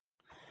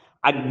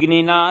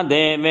अग्निना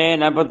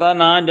देवेन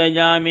पृतना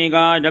जयामि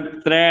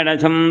गायत्रेण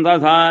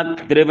छन्दसा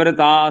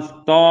त्रिवृता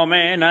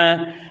स्तोमेन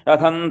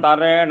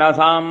रथन्तरेण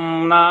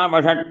साम्नावषट्कारेण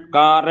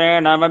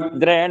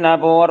वज्रेण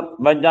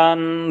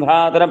पूर्वजान्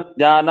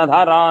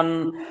भ्रातृप्यानधरान्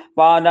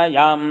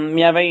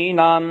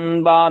पादयाम्यवैनान्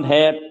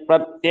बाधे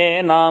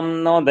प्रत्येनां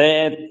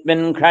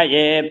नोदेऽस्मिन्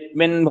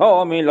क्षयेऽस्मिन्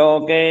भूमि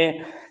लोके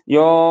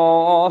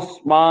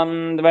योऽस्मान्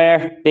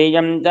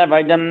द्वेष्टियं च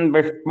भजन्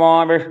विष्णो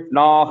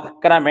विष्णोः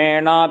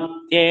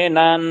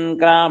क्रमेणाप्येनान्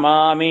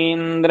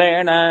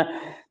क्रामामीन्द्रेण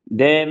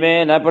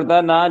देवेन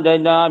पृतना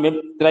जयामि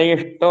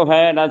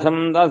त्रयिष्टुभेन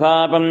छन्दसा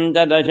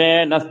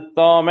पञ्चदशेन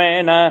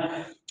स्तोमेन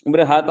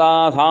बृहता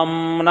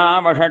साम्नावषट्कारेण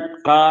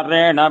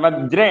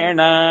वज्रेण